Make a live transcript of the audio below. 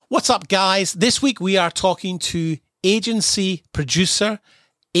What's up, guys? This week we are talking to agency producer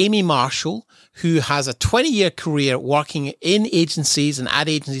Amy Marshall, who has a 20-year career working in agencies and ad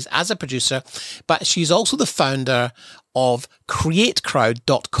agencies as a producer, but she's also the founder of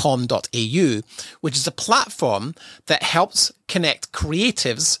createcrowd.com.au, which is a platform that helps connect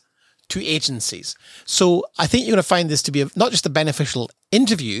creatives to agencies. So I think you're going to find this to be not just a beneficial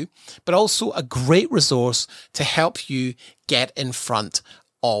interview, but also a great resource to help you get in front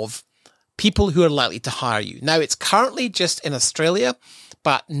of people who are likely to hire you. Now, it's currently just in Australia,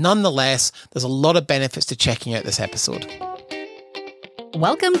 but nonetheless, there's a lot of benefits to checking out this episode.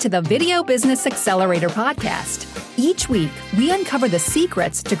 Welcome to the Video Business Accelerator podcast. Each week, we uncover the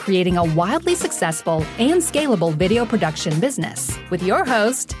secrets to creating a wildly successful and scalable video production business with your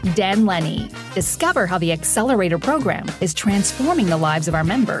host, Dan Lenny. Discover how the Accelerator program is transforming the lives of our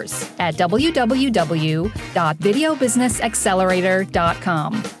members at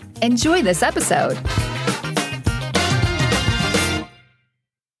www.videobusinessaccelerator.com. Enjoy this episode.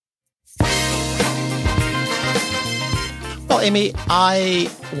 Well, Amy, I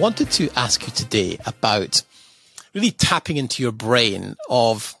wanted to ask you today about really tapping into your brain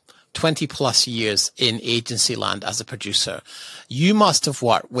of 20 plus years in agency land as a producer. You must have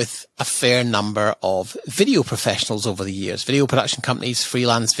worked with a fair number of video professionals over the years, video production companies,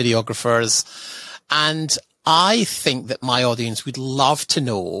 freelance videographers. And I think that my audience would love to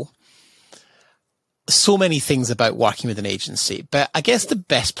know so many things about working with an agency. But I guess the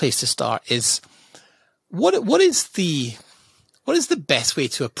best place to start is what is the best way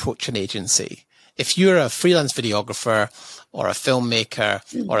to approach an agency? If you're a freelance videographer or a filmmaker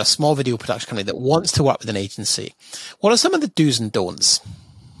or a small video production company that wants to work with an agency, what are some of the do's and don'ts?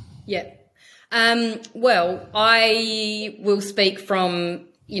 Yeah. Well, I will speak from,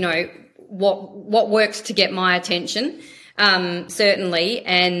 what works to get my attention, certainly.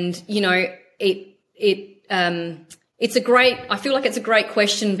 And, I feel like it's a great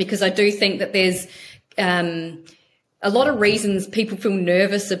question because I do think that there's, a lot of reasons people feel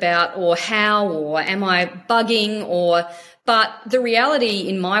nervous about or am I bugging but the reality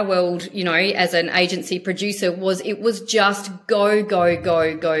in my world, as an agency producer it was just go, go,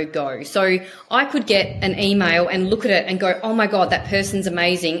 go, go, go. So I could get an email and look at it and go, oh my God, that person's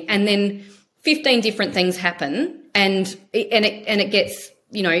amazing. And then 15 different things happen and it gets,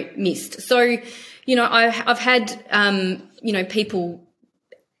 missed. So, I've had, people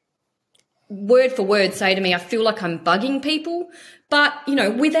word for word say to me, I feel like I'm bugging people, but,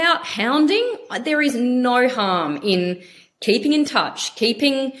 without hounding, there is no harm in keeping in touch,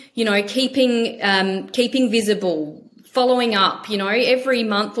 keeping visible, following up, every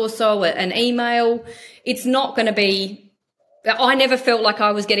month or so, an email. It's not going to be, I never felt like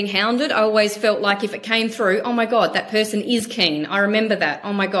I was getting hounded. I always felt like if it came through, oh my God, that person is keen. I remember that.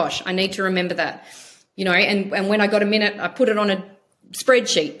 Oh my gosh, I need to remember that, and when I got a minute, I put it on a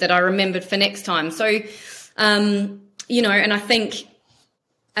spreadsheet that I remembered for next time. So, and I think,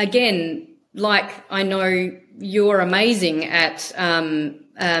 again, like I know you're amazing at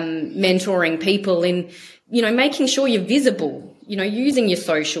mentoring people in, making sure you're visible, using your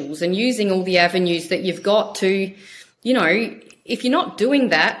socials and using all the avenues that you've got to, if you're not doing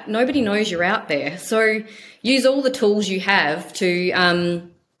that, nobody knows you're out there. So use all the tools you have to,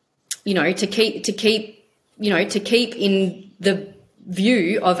 to keep in the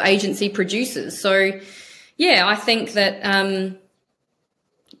view of agency producers. So yeah, I think that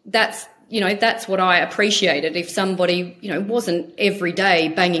that's what I appreciated. If somebody wasn't every day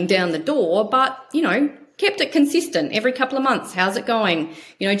banging down the door, but kept it consistent every couple of months. How's it going?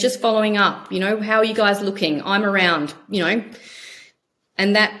 Just following up. How are you guys looking? I'm around.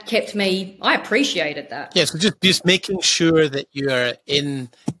 And that kept me, I appreciated that. Yeah, so just making sure that you're in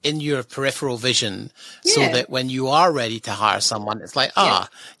your peripheral vision so that when you are ready to hire someone, it's like,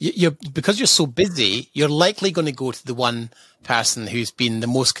 you're because you're so busy, you're likely going to go to the one person who's been the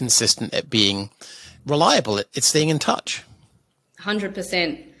most consistent at being reliable, at staying in touch.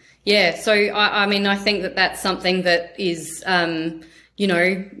 100%. Yeah, so I think that that's something that is, a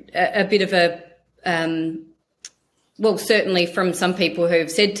bit of a, well, certainly from some people who have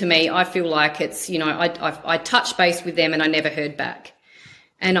said to me, I feel like it's, I touched base with them and I never heard back.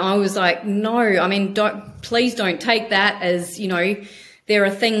 And I was like, no, please don't take that as, there are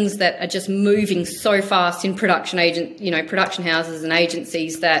things that are just moving so fast in production houses and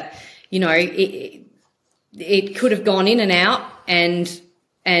agencies that, it could have gone in and out and,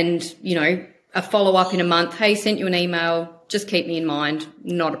 a follow up in a month. Hey, sent you an email. Just keep me in mind.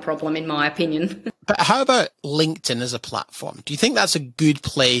 Not a problem, in my opinion. But how about LinkedIn as a platform? Do you think that's a good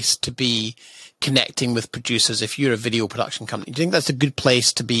place to be connecting with producers if you're a video production company? Do you think that's a good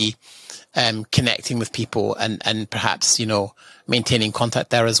place to be connecting with people and perhaps, maintaining contact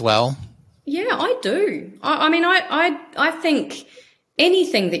there as well? Yeah, I do. I think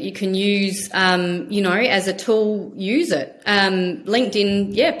anything that you can use, as a tool, use it.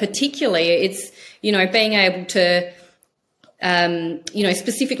 LinkedIn, particularly, it's, being able to,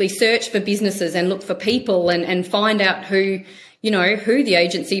 specifically search for businesses and look for people and find out who the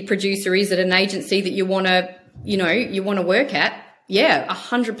agency producer is at an agency that you want to work at. Yeah,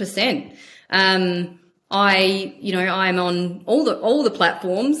 100%. I'm on all the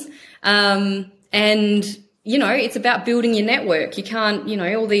platforms. It's about building your network. You can't,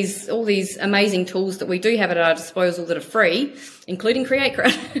 all these amazing tools that we do have at our disposal that are free, including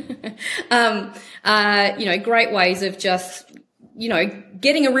CreateCrowd, great ways of just,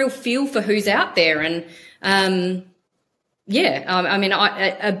 getting a real feel for who's out there. And, a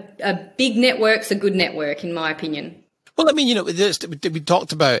big network's a good network, in my opinion. Well, we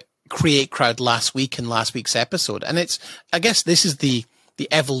talked about CreateCrowd last week in last week's episode, and I guess this is the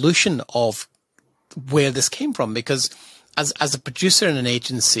evolution of where this came from, because as a producer in an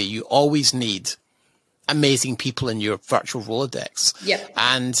agency, you always need amazing people in your virtual Rolodex. Yeah.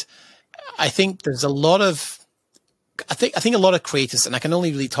 And I think there's a lot of creators, and I can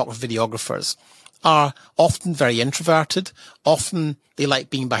only really talk with videographers, are often very introverted. Often they like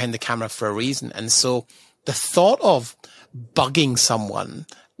being behind the camera for a reason. And so the thought of bugging someone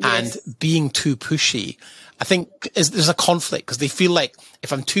and being too pushy, I think there's a conflict, because they feel like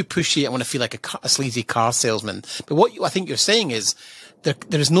if I'm too pushy, I want to feel like a sleazy car salesman. But what I think you're saying is there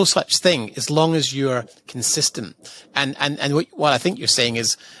is no such thing as long as you're consistent. And what I think you're saying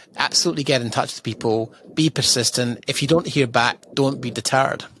is absolutely get in touch with people, be persistent. If you don't hear back, don't be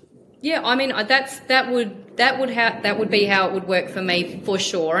deterred. Yeah, that would be how it would work for me, for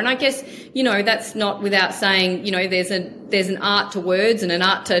sure. And I guess, that's not without saying, there's an art to words and an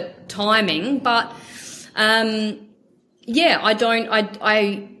art to timing, but I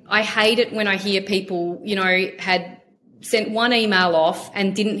hate it when I hear people, had sent one email off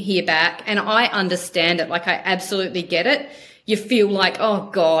and didn't hear back. And I understand it. Like, I absolutely get it. You feel like,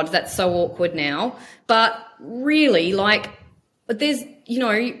 oh God, that's so awkward now. But really, there's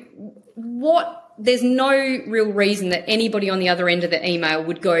no real reason that anybody on the other end of the email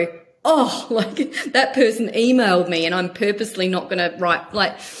would go, oh, that person emailed me and I'm purposely not going to write.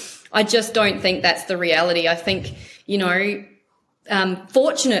 I just don't think that's the reality. I think,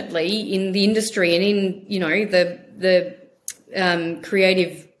 fortunately in the industry and in, the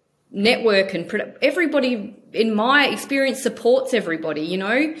creative network and everybody, in my experience, supports everybody.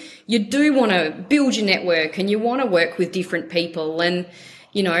 You do want to build your network and you want to work with different people. And,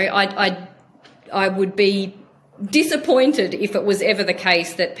 I would be disappointed if it was ever the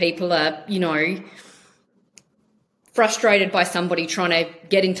case that people are, frustrated by somebody trying to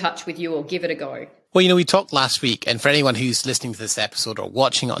get in touch with you or give it a go. Well, we talked last week, and for anyone who's listening to this episode or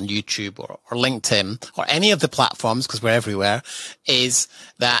watching it on YouTube or LinkedIn or any of the platforms, because we're everywhere, is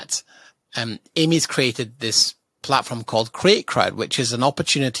that Amy's created this platform called CreateCrowd, which is an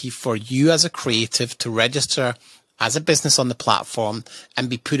opportunity for you as a creative to register as a business on the platform and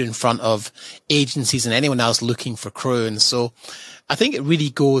be put in front of agencies and anyone else looking for crew. And so I think it really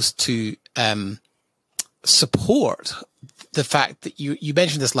goes to support the fact that you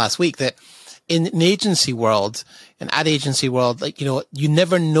mentioned this last week, that in an agency world, an ad agency world, you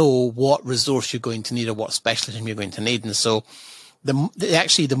never know what resource you're going to need or what specialism you're going to need. And so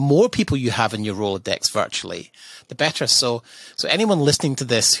the more people you have in your Rolodex virtually, the better. So anyone listening to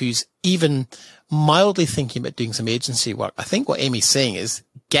this who's even mildly thinking about doing some agency work, I think what Amy's saying is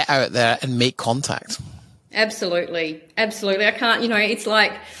get out there and make contact. Absolutely. Absolutely. I can't, it's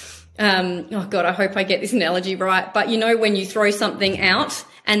like, oh God, I hope I get this analogy right. But when you throw something out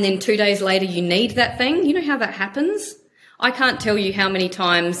and then 2 days later you need that thing, you know how that happens? I can't tell you how many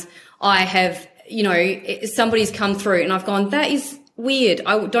times I have, somebody's come through and I've gone, that is weird.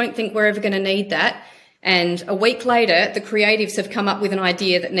 I don't think we're ever going to need that. And a week later, the creatives have come up with an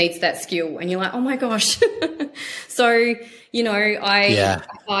idea that needs that skill. And you're like, oh my gosh. So, I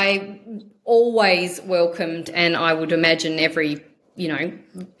always welcomed, and I would imagine every,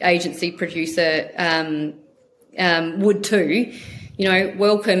 agency producer, would too,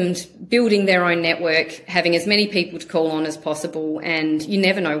 welcomed building their own network, having as many people to call on as possible. And you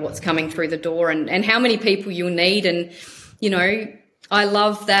never know what's coming through the door and how many people you'll need. And, I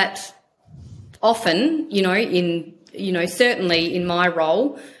love that often, in certainly in my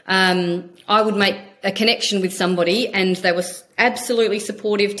role, I would make a connection with somebody and they were absolutely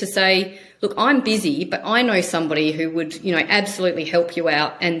supportive to say, look, I'm busy, but I know somebody who would, absolutely help you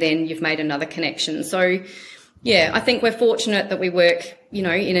out. And then you've made another connection. So, yeah, I think we're fortunate that we work, in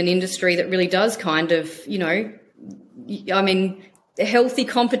an industry that really does kind of, healthy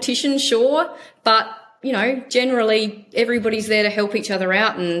competition, sure. But, generally everybody's there to help each other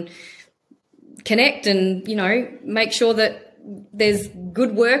out and connect and, make sure that there's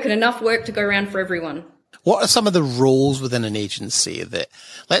good work and enough work to go around for everyone. What are some of the roles within an agency that,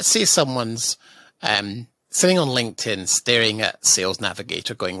 let's say someone's sitting on LinkedIn, staring at Sales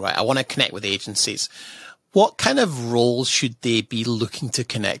Navigator going, right, I want to connect with agencies. What kind of roles should they be looking to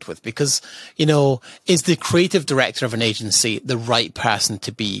connect with? Because, is the creative director of an agency the right person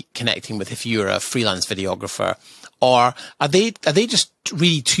to be connecting with if you're a freelance videographer? Or are they just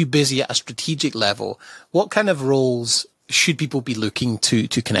really too busy at a strategic level? What kind of roles should people be looking to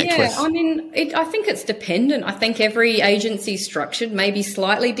connect with? I think it's dependent. I think every agency is structured maybe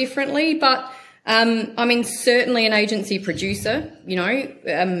slightly differently, but certainly an agency producer,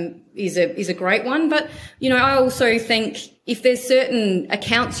 is a great one. But, I also think if there's certain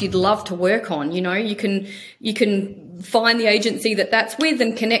accounts you'd love to work on, you can find the agency that's with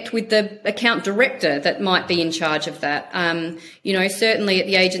and connect with the account director that might be in charge of that. Certainly at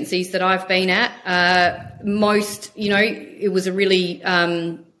the agencies that I've been at, most, it was a really,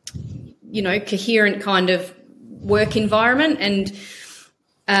 coherent kind of work environment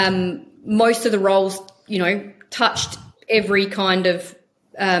and, most of the roles, touched every kind of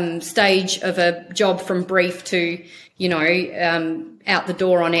stage of a job from brief to, out the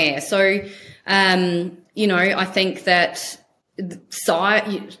door on air. So, I think that the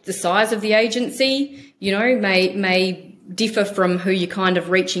size of the agency, may differ from who you're kind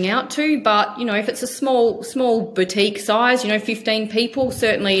of reaching out to. But, if it's a small boutique size, 15 people,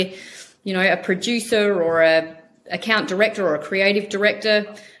 certainly, a producer or a account director or a creative director,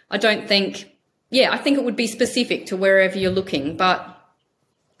 I think it would be specific to wherever you're looking. But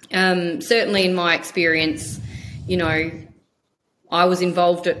certainly in my experience, I was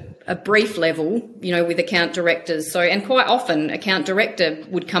involved at a brief level, with account directors. So, and quite often account director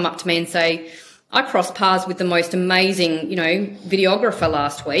would come up to me and say, I crossed paths with the most amazing, videographer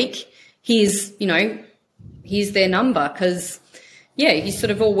last week. Here's their number. 'Cause you're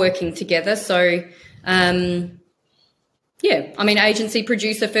sort of all working together. So, agency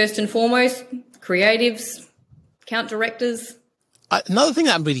producer first and foremost, creatives, account directors. Another thing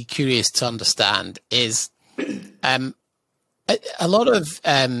that I'm really curious to understand is a lot of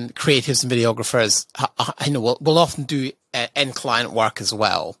creatives and videographers, will often do end client work as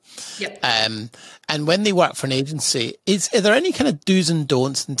well. Yep. And when they work for an agency, are there any kind of do's and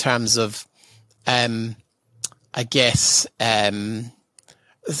don'ts in terms of, I think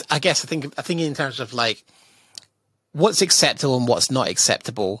in terms of like, what's acceptable and what's not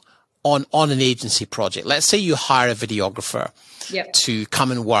acceptable on an agency project? Let's say you hire a videographer to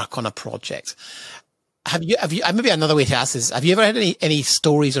come and work on a project. Have you, maybe another way to ask this, have you ever had any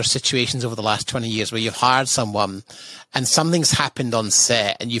stories or situations over the last 20 years where you've hired someone and something's happened on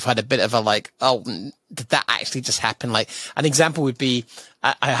set and you've had a bit of a like, oh, did that actually just happen? Like an example would be,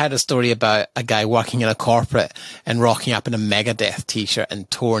 I had a story about a guy working in a corporate and rocking up in a Megadeth t-shirt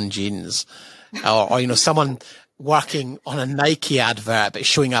and torn jeans or someone working on a Nike advert but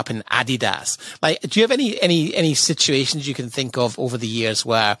showing up in Adidas. Like, do you have any situations you can think of over the years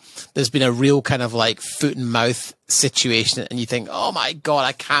where there's been a real kind of like foot and mouth situation and you think, oh my God,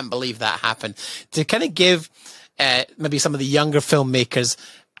 I can't believe that happened? To kind of give maybe some of the younger filmmakers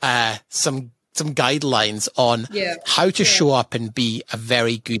some guidelines on how to show up and be a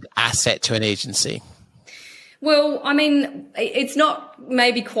very good asset to an agency. Well, it's not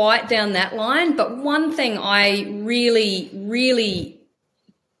maybe quite down that line, but one thing I really, really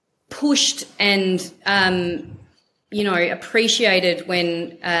pushed and, appreciated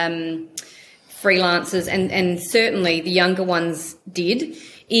when freelancers and certainly the younger ones did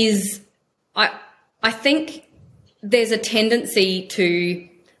is I think there's a tendency to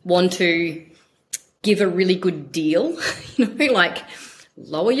want to give a really good deal, like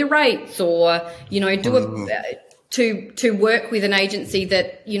lower your rates or, to work with an agency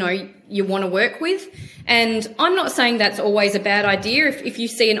that, you want to work with. And I'm not saying that's always a bad idea. If you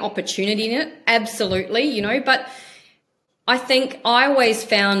see an opportunity in it, absolutely, but I think I always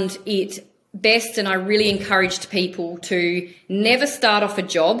found it best and I really encouraged people to never start off a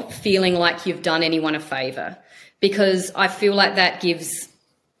job feeling like you've done anyone a favor, because I feel like that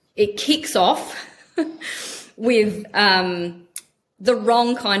kicks off with, the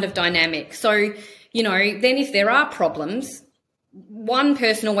wrong kind of dynamic. So, you know, then if there are problems, one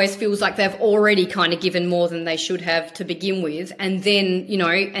person always feels like they've already kind of given more than they should have to begin with. And then, you know,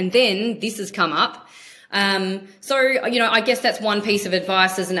 and then this has come up. So, you know, I guess that's one piece of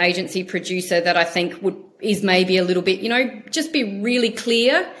advice as an agency producer that I think is maybe a little bit, you know, just be really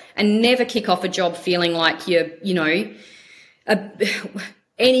clear and never kick off a job feeling like you're, you know,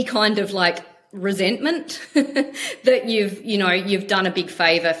 any kind of like resentment that you've done a big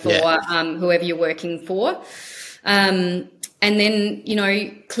favor for whoever you're working for. And then, you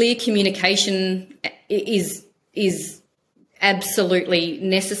know, clear communication is absolutely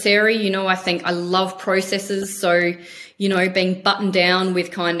necessary. You know, I think I love processes. So, you know, being buttoned down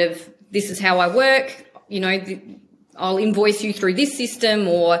with kind of, this is how I work, you know, I'll invoice you through this system,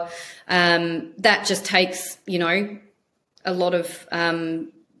 or that just takes, you know, a lot of,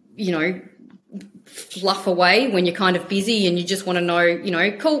 you know, fluff away when you're kind of busy and you just want to know, you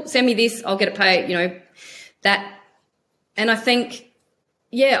know, cool, send me this, I'll get it paid, you know, that. And I think,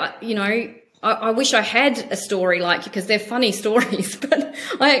 yeah, you know, I wish I had a story like you, because they're funny stories, but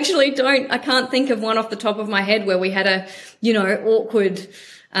I actually don't. I can't think of one off the top of my head where we had a, you know, awkward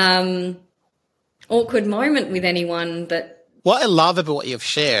moment with anyone. But what I love about what you've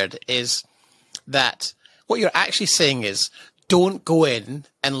shared is that what you're actually saying is, don't go in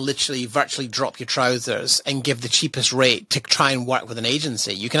and literally virtually drop your trousers and give the cheapest rate to try and work with an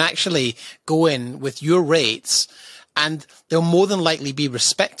agency. You can actually go in with your rates, and they'll more than likely be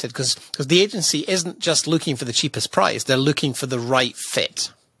respected, because the agency isn't just looking for the cheapest price; they're looking for the right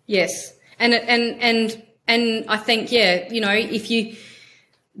fit. Yes, and I think, yeah, you know, it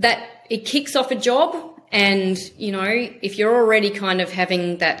kicks off a job, and you know, if you're already kind of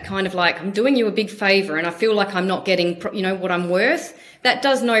having that kind of like, I'm doing you a big favor, and I feel like I'm not getting, you know, what I'm worth, that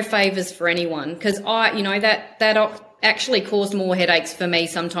does no favors for anyone, because you know, that actually caused more headaches for me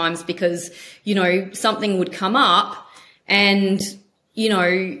sometimes, because, you know, something would come up and, you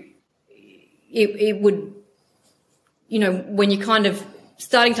know, it would, you know, when you're kind of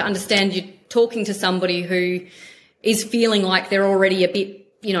starting to understand, you're talking to somebody who is feeling like they're already a bit,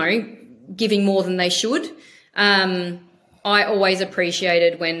 you know, giving more than they should. I always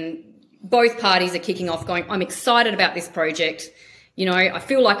appreciated when both parties are kicking off going, I'm excited about this project. You know, I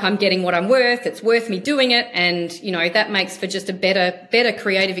feel like I'm getting what I'm worth. It's worth me doing it. And, you know, that makes for just a better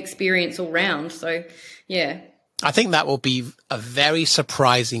creative experience all round. So, yeah. I think that will be a very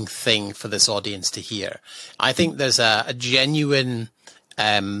surprising thing for this audience to hear. I think there's a genuine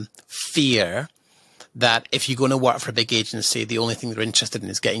fear that if you're going to work for a big agency, the only thing they're interested in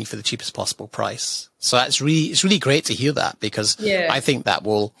is getting you for the cheapest possible price. So it's really great to hear that, because I think that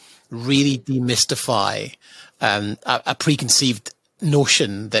will really demystify a preconceived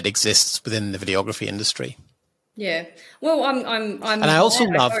notion that exists within the videography industry. Yeah. Well, I'm and I also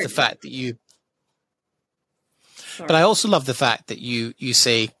love the fact that you. Sorry. But I also love the fact that you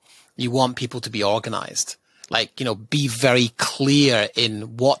say you want people to be organized. Like, you know, be very clear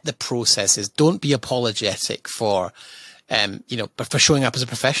in what the process is. Don't be apologetic for, you know, for showing up as a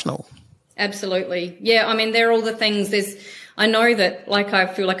professional. Absolutely. Yeah. I mean, they're all the things. I know that, like,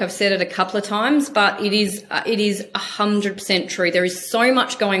 I feel like I've said it a couple of times, but it is 100% true. There is so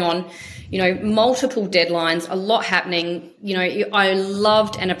much going on, you know, multiple deadlines, a lot happening. You know, I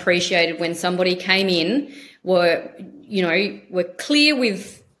loved and appreciated when somebody came in, were clear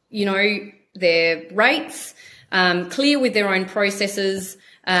with, you know, their rates, clear with their own processes,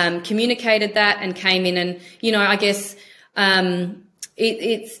 communicated that and came in, and, you know, I guess,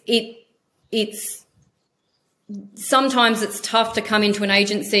 it's sometimes it's tough to come into an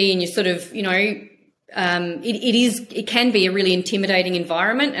agency and you sort of, you know, it can be a really intimidating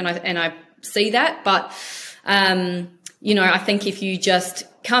environment, and I see that, but, you know, I think if you just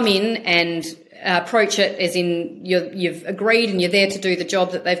come in and approach it as in you've agreed and you're there to do the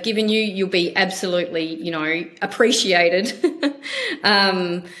job that they've given you, you'll be absolutely, you know, appreciated.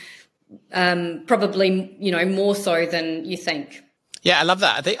 Probably, you know, more so than you think. Yeah, I love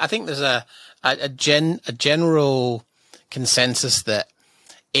that. I think there's a general consensus that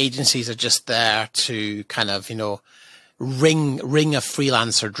agencies are just there to kind of, you know, wring a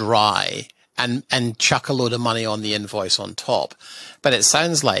freelancer dry and chuck a load of money on the invoice on top. But it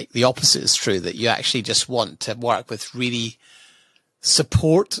sounds like the opposite is true, that you actually just want to work with really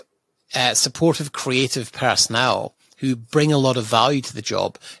supportive, creative personnel who bring a lot of value to the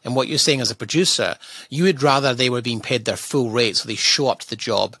job. And what you're saying as a producer, you would rather they were being paid their full rate, so they show up to the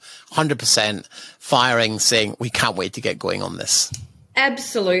job 100% firing, saying, we can't wait to get going on this.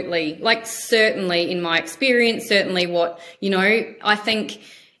 Absolutely. Like, certainly in my experience, certainly what, you know, I think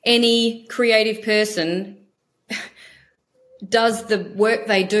any creative person does the work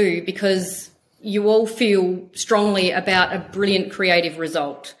they do because you all feel strongly about a brilliant creative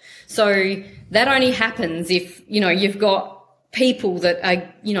result. So that only happens if, you've got people that are,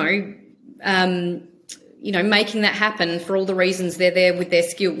 making that happen for all the reasons they're there with their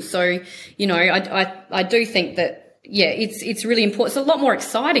skills. So, I do think that, it's really important. It's a lot more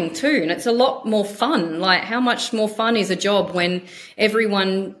exciting too. And it's a lot more fun. Like, how much more fun is a job when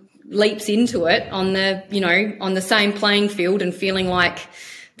everyone leaps into it on the same playing field and feeling like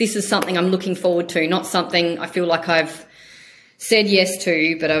this is something I'm looking forward to, not something I feel like I've said yes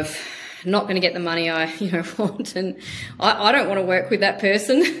to, but I've not going to get the money I, want. And I don't want to work with that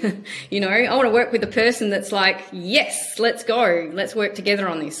person. I want to work with a person that's like, yes, let's go. Let's work together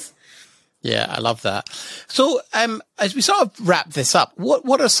on this. Yeah, I love that. So, as we sort of wrap this up,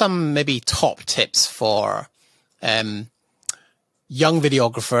 what are some maybe top tips for, young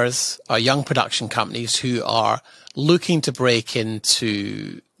videographers or young production companies who are looking to break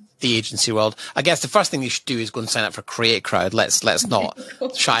into the agency world? I guess the first thing you should do is go and sign up for Create Crowd. Let's not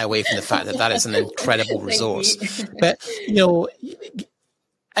shy away from the fact that is an incredible resource. But, and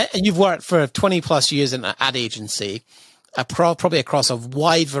you've worked for 20 plus years in an ad agency, probably across a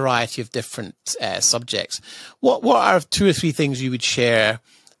wide variety of different subjects. What are 2 or 3 things you would share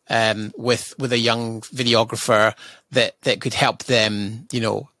with a young videographer that could help them,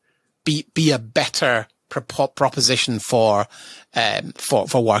 be a better proposition for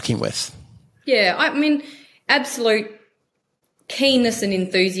working with? Yeah, I mean, absolute keenness and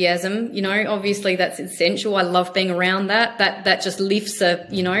enthusiasm, obviously that's essential. I love being around that. That just lifts so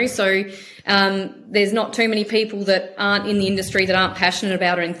there's not too many people that aren't in the industry that aren't passionate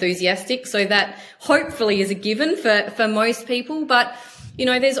about or enthusiastic. So that hopefully is a given for most people. But,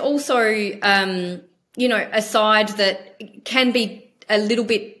 there's also, a side that can be a little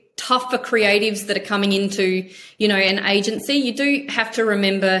bit tough for creatives that are coming into, an agency. You do have to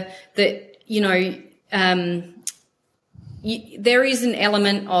remember that, there is an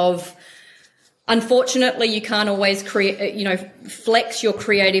element of, unfortunately, you can't always flex your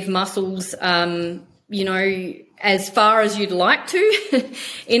creative muscles, as far as you'd like to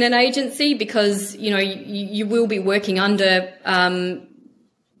in an agency, because, you will be working under,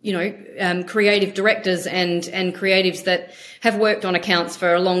 creative directors and creatives that have worked on accounts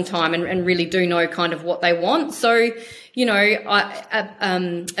for a long time and really do know kind of what they want. So,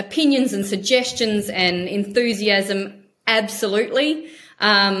 opinions and suggestions and enthusiasm, absolutely.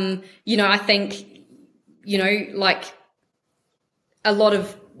 I think, like a lot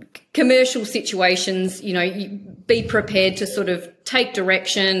of commercial situations, you be prepared to sort of take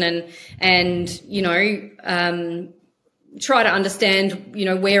direction and try to understand,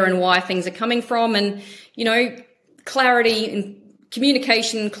 where and why things are coming from, and, clarity and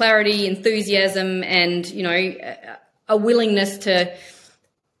communication, clarity, enthusiasm, and, a willingness to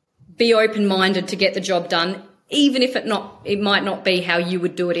be open-minded to get the job done, even if it might not be how you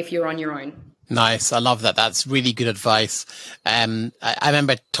would do it if you're on your own. Nice. I love that. That's really good advice. I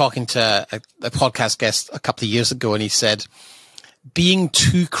remember talking to a podcast guest a couple of years ago, and he said, being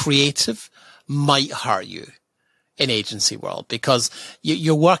too creative might hurt you in agency world, because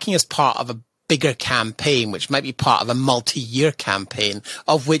you're working as part of a bigger campaign, which might be part of a multi-year campaign,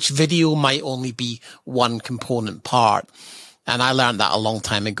 of which video might only be one component part. And I learned that a long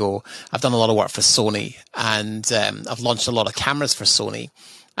time ago. I've done a lot of work for Sony, and I've launched a lot of cameras for Sony.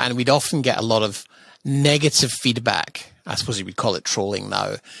 And we'd often get a lot of negative feedback. I suppose you would call it trolling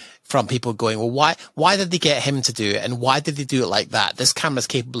now, from people going, well, why did they get him to do it? And why did they do it like that? This camera's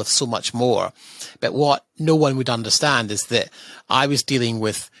capable of so much more. But what no one would understand is that I was dealing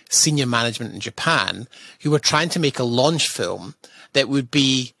with senior management in Japan who were trying to make a launch film that would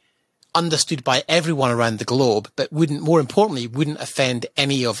be understood by everyone around the globe, but more importantly, wouldn't offend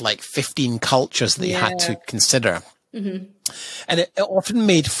any of like 15 cultures that they had to consider. Mm-hmm. And it often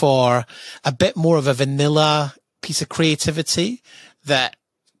made for a bit more of a vanilla piece of creativity that,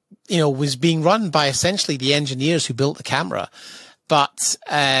 was being run by essentially the engineers who built the camera. But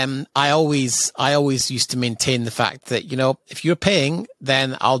I always used to maintain the fact that, if you're paying,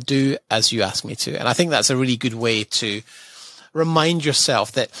 then I'll do as you ask me to. And I think that's a really good way to remind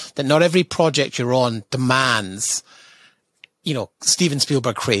yourself that not every project you're on demands, Steven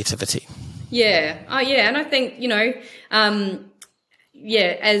Spielberg creativity. Yeah. And I think,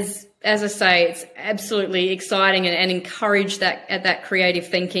 as I say, it's absolutely exciting and encourage that creative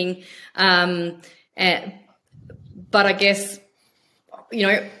thinking. But I guess,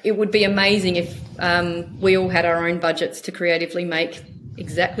 it would be amazing if we all had our own budgets to creatively make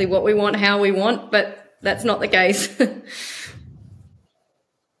exactly what we want, how we want, but that's not the case.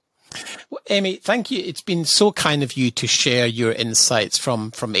 Amy, thank you. It's been so kind of you to share your insights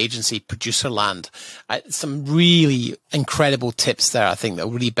from agency producer land. Some really incredible tips there, I think, that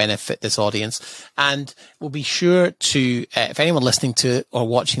will really benefit this audience. And we'll be sure to, if anyone listening to or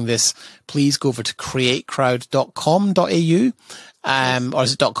watching this, please go over to createcrowd.com.au, or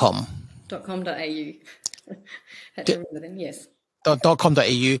is it .com? .com.au. Had to remember them, yes. .com.au,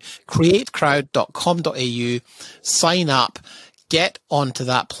 createcrowd.com.au, sign up. Get onto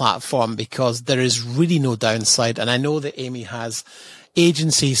that platform because there is really no downside. And I know that Amy has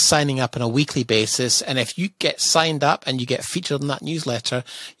agencies signing up on a weekly basis. And if you get signed up and you get featured in that newsletter,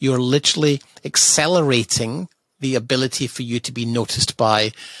 you're literally accelerating the ability for you to be noticed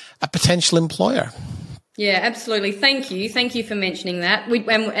by a potential employer. Yeah, absolutely. Thank you. Thank you for mentioning that.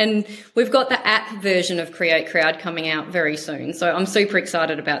 And we've got the app version of Create Crowd coming out very soon. So I'm super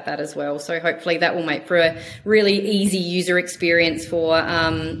excited about that as well. So hopefully that will make for a really easy user experience for,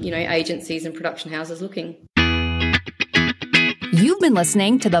 agencies and production houses looking. You've been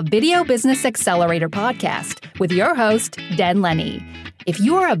listening to the Video Business Accelerator podcast with your host, Den Lenny. If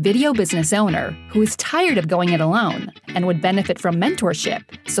you are a video business owner who is tired of going it alone and would benefit from mentorship,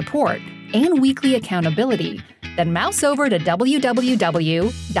 support, and weekly accountability, then mouse over to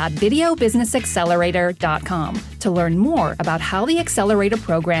www.videobusinessaccelerator.com to learn more about how the Accelerator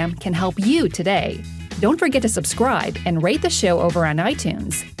program can help you today. Don't forget to subscribe and rate the show over on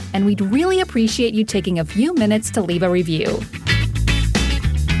iTunes. And we'd really appreciate you taking a few minutes to leave a review.